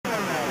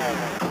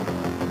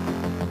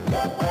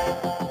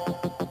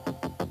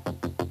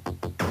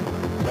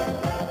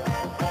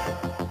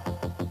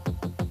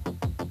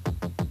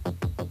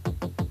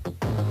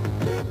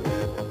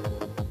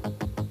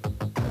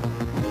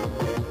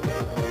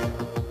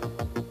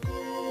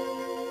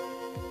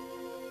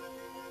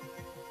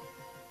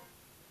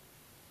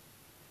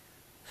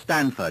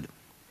Stanford,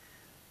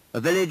 a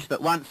village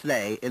that once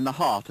lay in the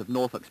heart of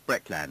Norfolk's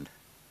brickland.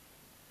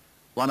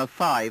 One of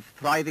 5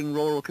 thriving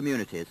rural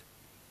communities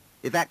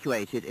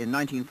evacuated in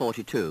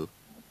 1942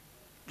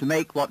 to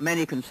make what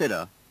many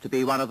consider to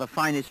be one of the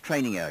finest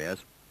training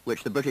areas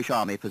which the British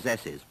Army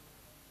possesses.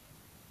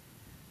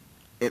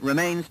 It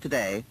remains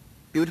today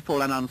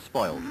beautiful and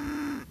unspoiled,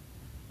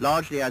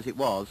 largely as it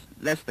was,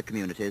 less the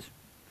communities,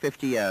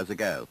 50 years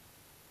ago.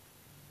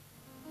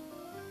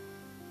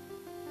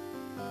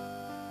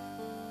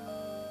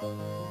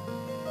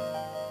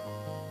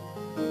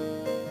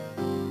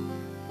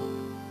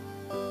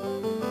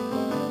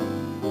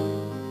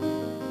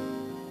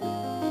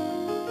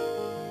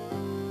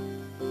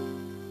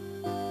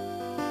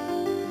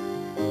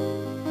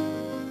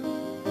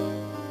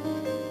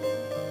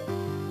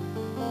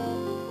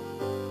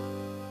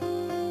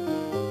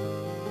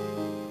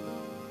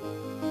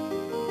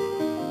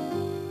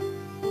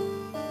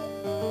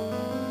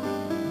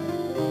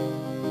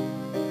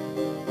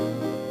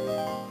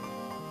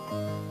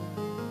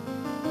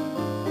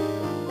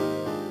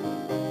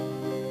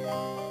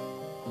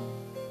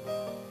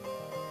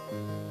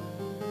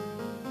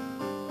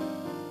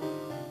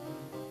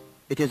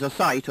 It is a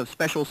site of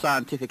special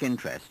scientific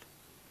interest,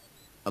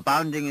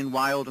 abounding in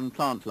wild and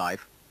plant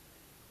life,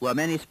 where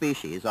many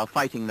species are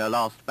fighting their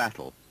last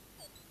battle.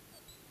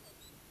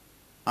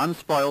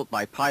 Unspoilt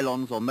by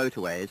pylons or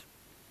motorways,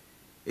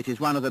 it is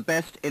one of the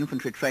best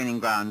infantry training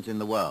grounds in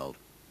the world,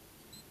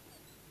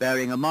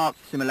 bearing a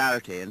marked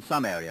similarity in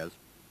some areas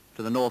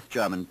to the North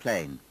German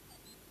plain.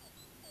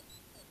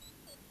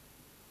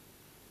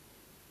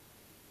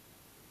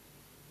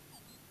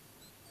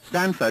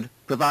 Stanford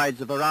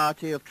provides a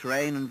variety of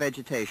terrain and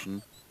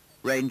vegetation,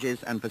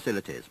 ranges and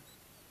facilities.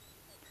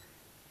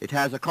 It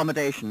has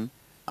accommodation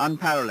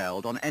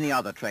unparalleled on any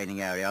other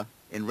training area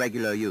in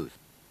regular use.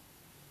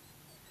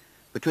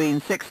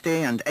 Between 60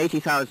 and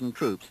 80,000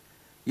 troops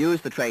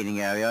use the training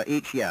area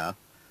each year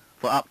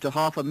for up to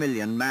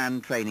 500,000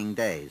 manned training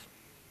days.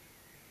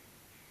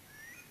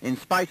 In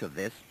spite of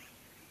this,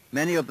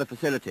 many of the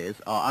facilities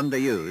are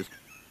underused,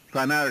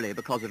 primarily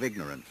because of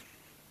ignorance.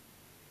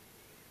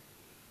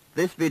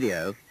 This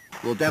video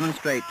will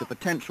demonstrate to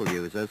potential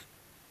users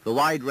the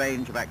wide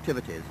range of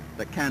activities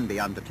that can be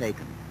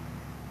undertaken.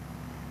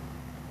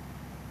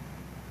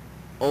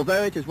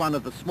 Although it is one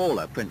of the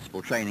smaller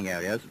principal training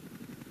areas,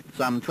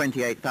 some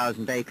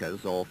 28,000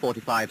 acres or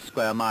 45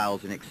 square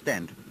miles in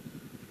extent,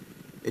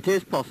 it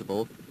is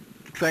possible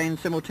to train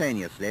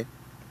simultaneously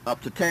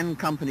up to 10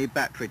 company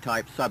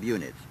battery-type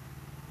subunits.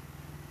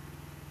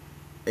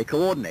 A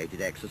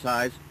coordinated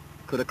exercise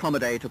could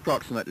accommodate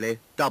approximately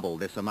double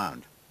this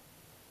amount.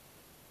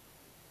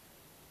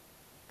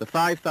 The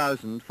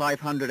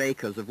 5,500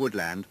 acres of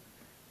woodland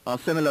are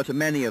similar to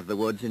many of the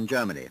woods in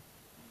Germany,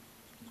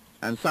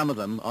 and some of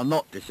them are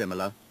not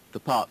dissimilar to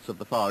parts of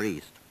the Far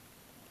East.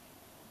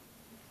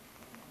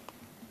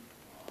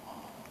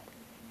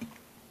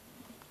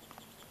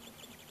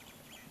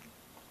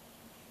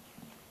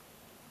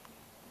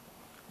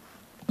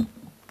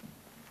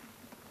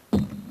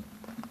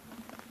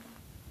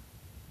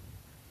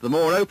 The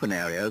more open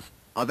areas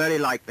are very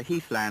like the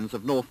heathlands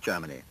of North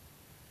Germany,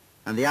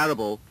 and the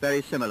arable very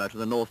similar to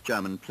the North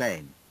German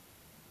plain.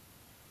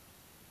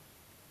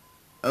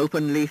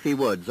 Open leafy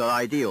woods are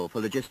ideal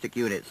for logistic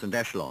units and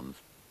echelons.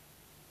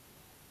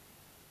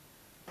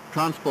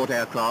 Transport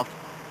aircraft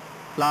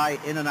fly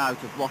in and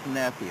out of Watton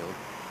Airfield,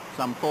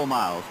 some 4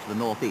 miles to the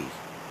northeast,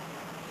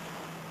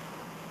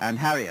 and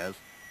Harriers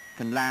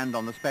can land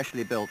on the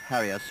specially built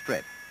Harrier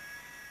Strip.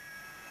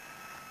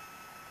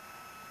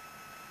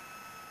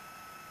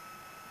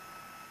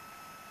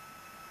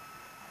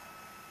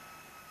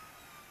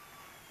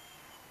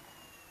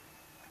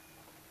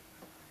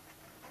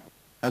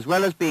 As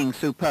well as being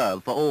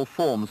superb for all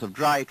forms of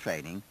dry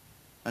training,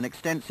 an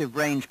extensive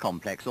range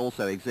complex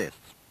also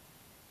exists.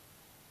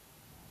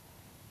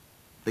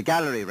 The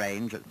gallery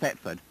range at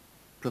Thetford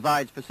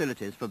provides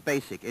facilities for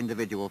basic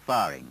individual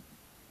firing.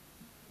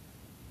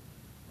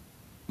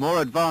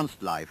 More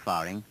advanced live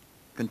firing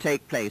can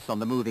take place on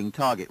the moving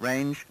target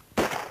range,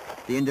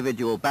 the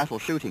individual battle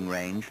shooting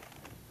range,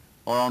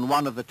 or on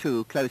one of the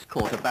 2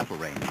 close-quarter battle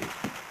ranges.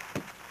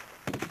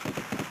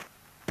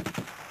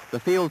 The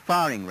field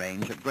firing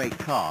range at Great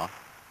Carr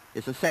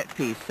is a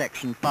set-piece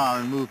section fire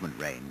and movement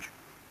range,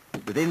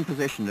 with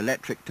in-position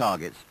electric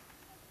targets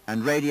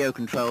and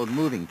radio-controlled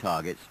moving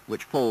targets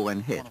which fall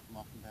when hit.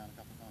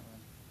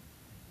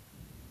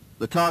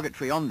 The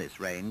targetry on this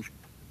range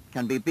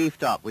can be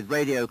beefed up with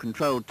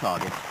radio-controlled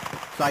targets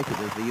sighted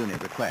as the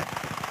unit requests.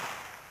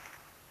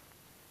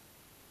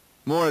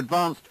 More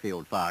advanced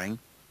field firing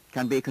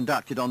can be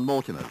conducted on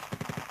Mortimers,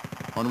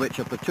 on which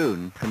a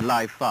platoon can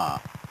live fire.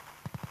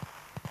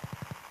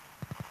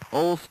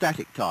 All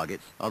static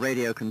targets are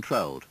radio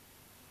controlled.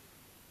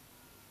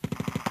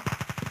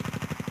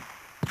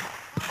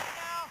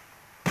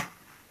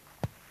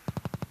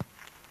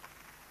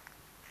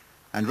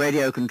 And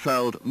radio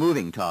controlled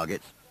moving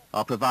targets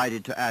are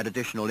provided to add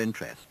additional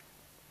interest.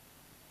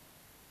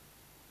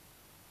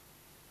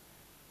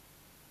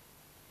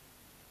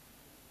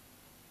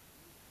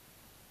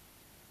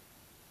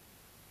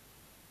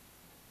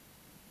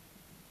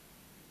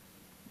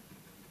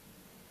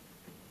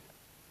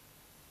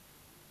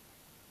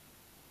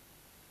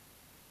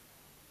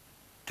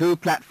 Two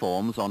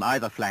platforms on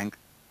either flank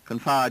can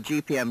fire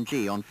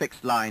GPMG on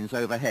fixed lines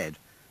overhead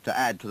to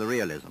add to the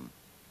realism.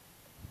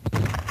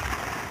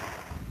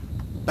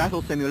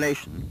 Battle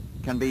simulation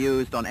can be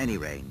used on any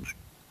range.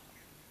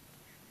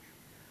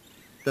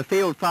 The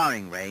field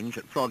firing range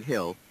at Frog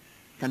Hill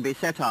can be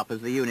set up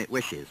as the unit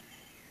wishes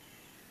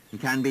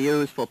and can be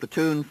used for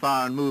platoon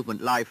fire and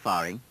movement live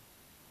firing,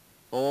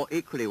 or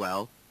equally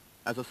well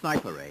as a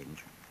sniper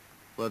range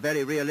where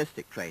very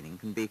realistic training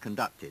can be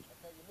conducted.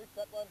 Okay, you missed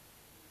that one.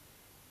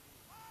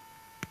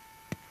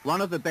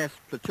 One of the best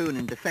platoon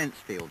and defence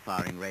field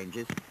firing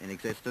ranges in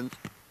existence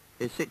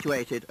is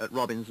situated at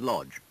Robin's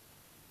Lodge.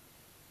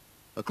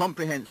 A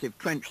comprehensive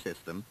trench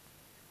system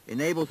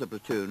enables a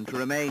platoon to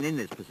remain in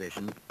this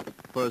position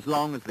for as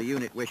long as the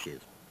unit wishes.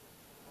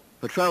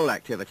 Patrol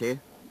activity,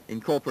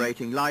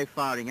 incorporating live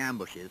firing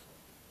ambushes,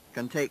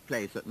 can take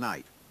place at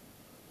night.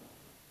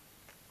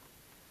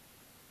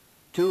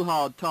 Two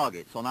hard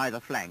targets on either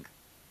flank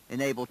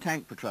enable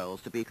tank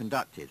patrols to be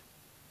conducted,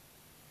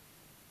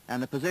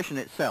 and the position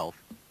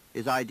itself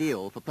is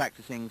ideal for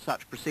practicing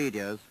such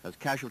procedures as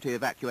casualty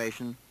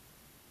evacuation,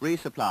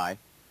 resupply,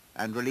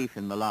 and relief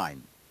in the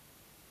line.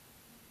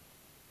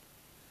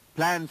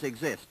 Plans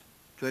exist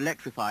to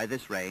electrify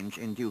this range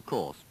in due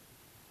course.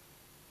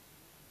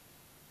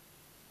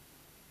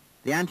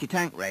 The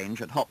anti-tank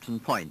range at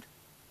Hopton Point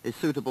is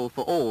suitable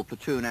for all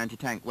platoon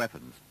anti-tank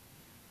weapons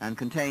and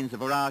contains a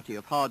variety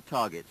of hard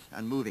targets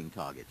and moving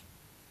targets.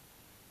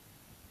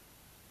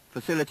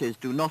 Facilities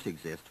do not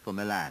exist for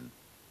Milan.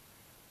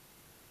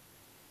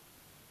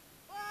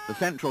 The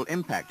central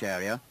impact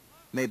area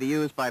may be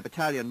used by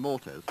battalion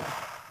mortars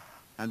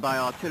and by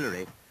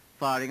artillery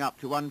firing up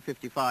to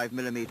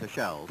 155mm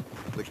shells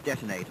which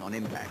detonate on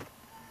impact.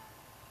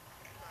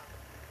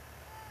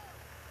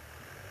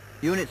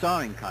 Units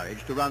are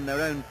encouraged to run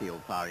their own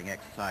field firing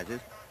exercises,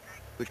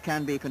 which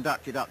can be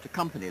conducted up to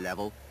company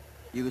level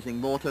using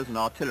mortars and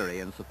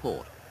artillery in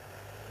support.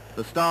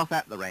 The staff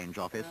at the range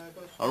office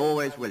are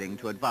always willing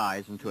to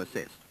advise and to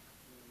assist.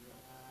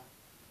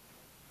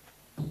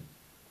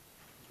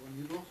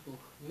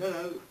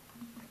 No.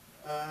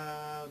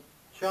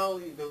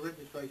 Charlie, the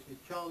registration is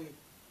Charlie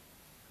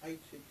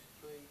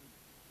 863.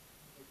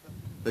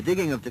 The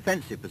digging of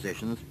defensive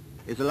positions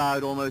is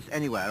allowed almost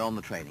anywhere on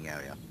the training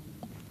area,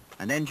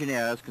 and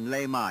engineers can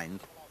lay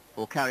mines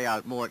or carry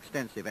out more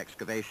extensive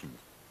excavations.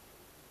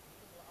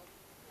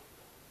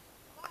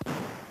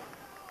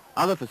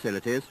 Other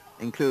facilities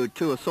include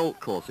two assault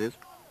courses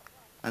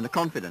and a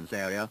confidence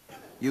area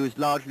used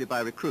largely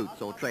by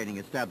recruits or training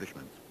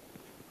establishments.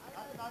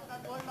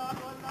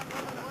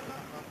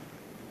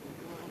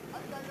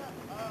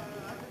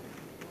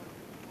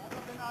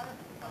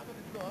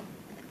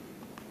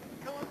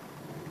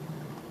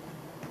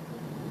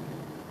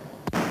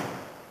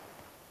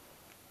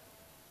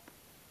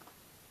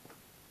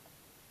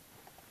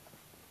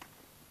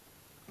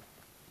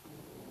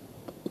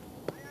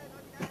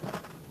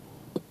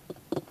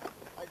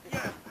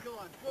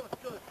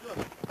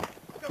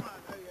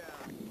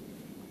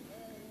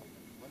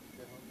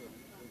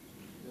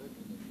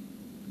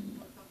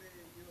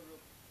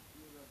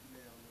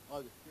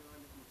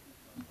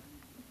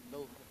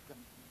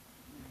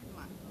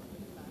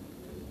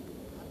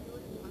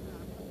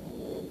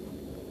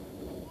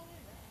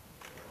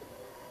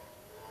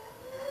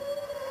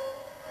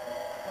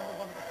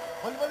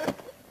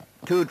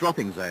 Two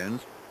dropping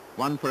zones,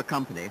 one for a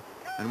company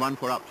and one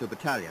for up to a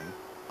battalion,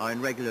 are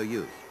in regular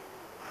use.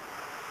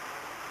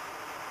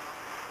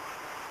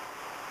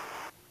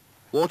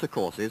 Water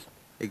courses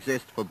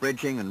exist for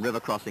bridging and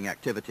river crossing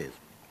activities.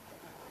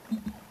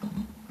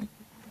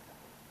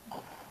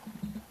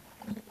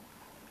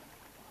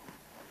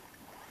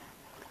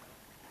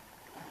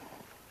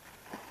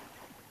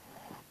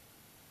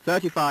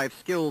 "35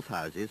 skills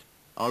houses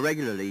are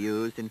regularly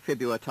used in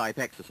FIBUA-type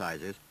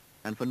exercises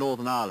and for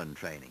Northern Ireland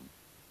training.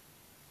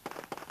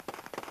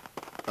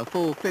 A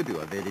full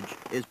FIBUA village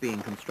is being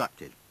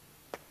constructed.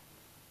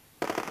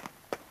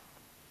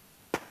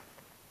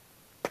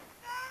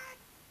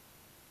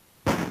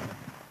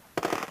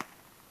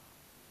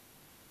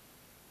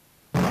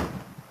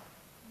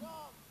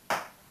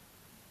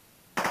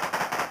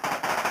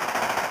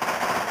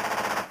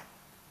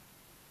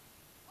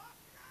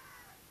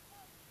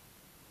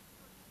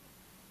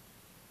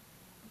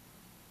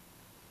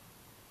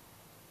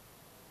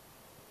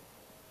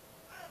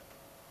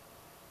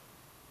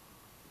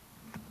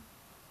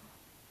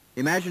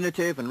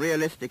 Imaginative and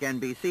realistic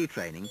NBC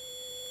training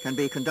can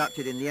be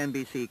conducted in the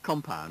NBC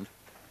compound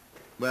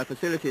where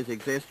facilities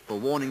exist for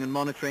warning and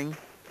monitoring,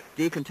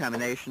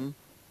 decontamination,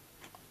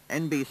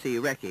 NBC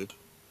recce,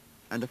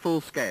 and a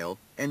full-scale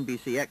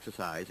NBC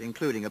exercise,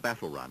 including a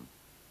battle run.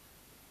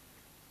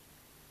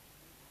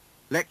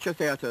 Lecture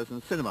theatres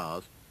and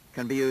cinemas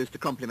can be used to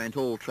complement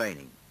all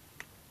training.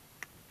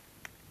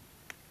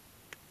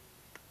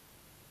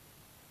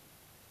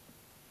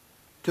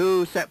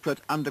 Two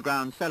separate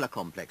underground cellar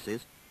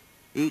complexes,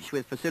 each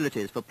with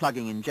facilities for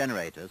plugging in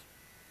generators,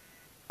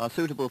 are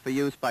suitable for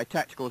use by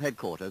tactical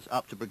headquarters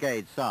up to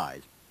brigade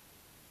size.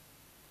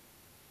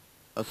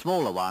 A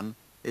smaller one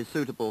is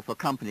suitable for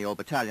company or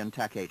battalion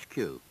TAC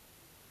HQ.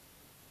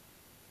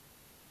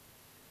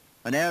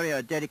 An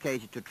area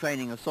dedicated to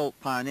training assault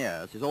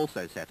pioneers is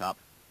also set up,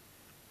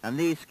 and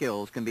these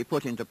skills can be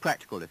put into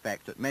practical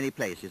effect at many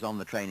places on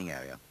the training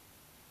area.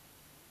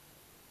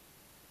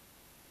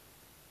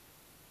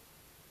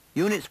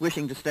 Units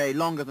wishing to stay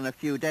longer than a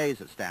few days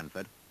at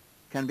Stanford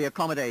can be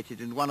accommodated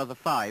in one of the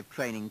 5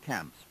 training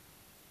camps.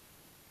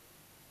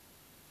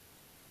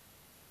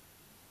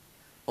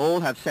 All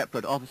have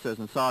separate officers'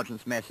 and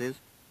sergeants' messes,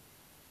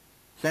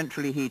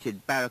 centrally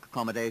heated barrack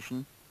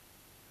accommodation,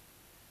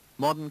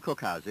 modern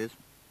cookhouses,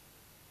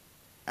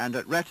 and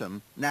at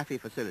Wretham, NAFI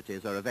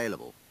facilities are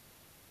available.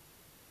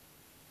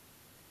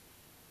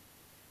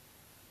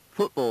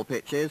 Football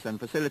pitches and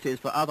facilities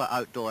for other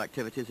outdoor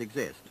activities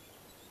exist,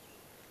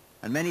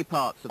 and many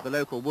parts of the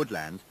local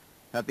woodlands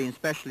have been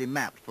specially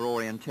mapped for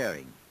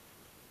orienteering.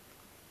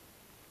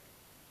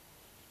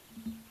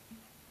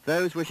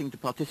 Those wishing to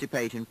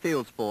participate in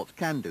field sports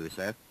can do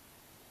so,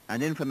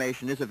 and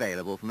information is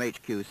available from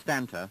HQ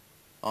Stanta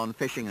on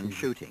fishing and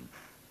shooting.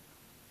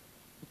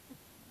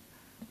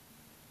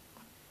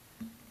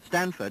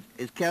 Stanford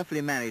is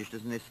carefully managed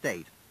as an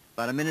estate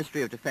by the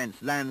Ministry of Defence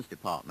Lands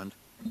Department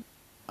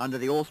under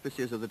the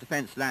auspices of the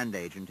Defence Land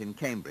Agent in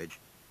Cambridge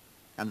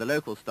and the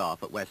local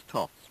staff at West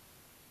Tofts.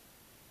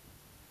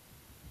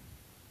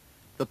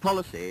 The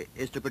policy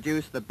is to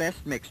produce the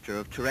best mixture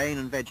of terrain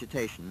and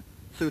vegetation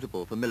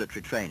suitable for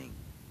military training.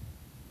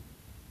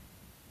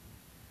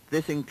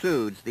 This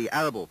includes the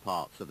arable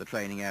parts of the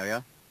training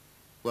area,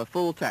 where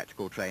full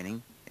tactical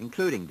training,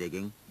 including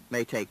digging,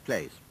 may take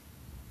place.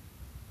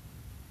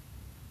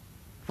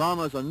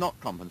 Farmers are not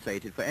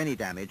compensated for any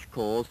damage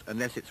caused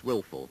unless it's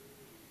willful.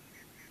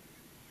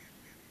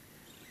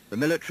 The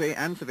military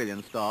and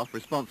civilian staff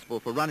responsible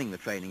for running the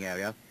training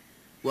area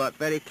work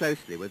very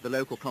closely with the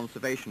local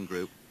conservation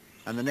group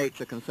and the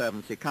Nature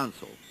Conservancy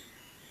Council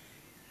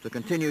to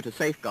continue to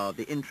safeguard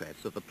the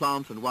interests of the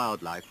plant and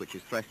wildlife which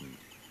is threatened.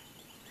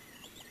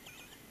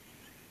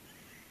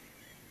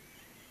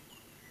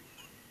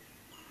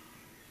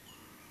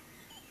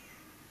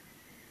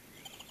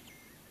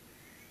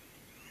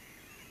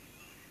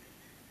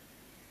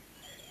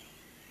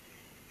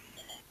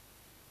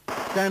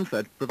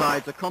 Stanford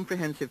provides a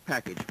comprehensive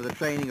package for the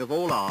training of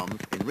all arms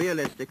in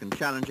realistic and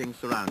challenging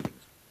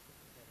surroundings,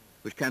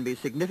 which can be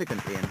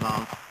significantly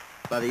enhanced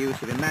by the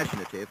use of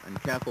imaginative and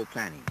careful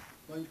planning.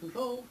 Range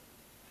control.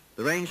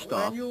 The range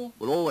staff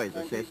will always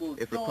assist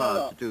if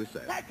required to do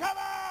so.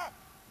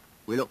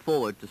 We look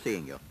forward to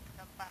seeing you.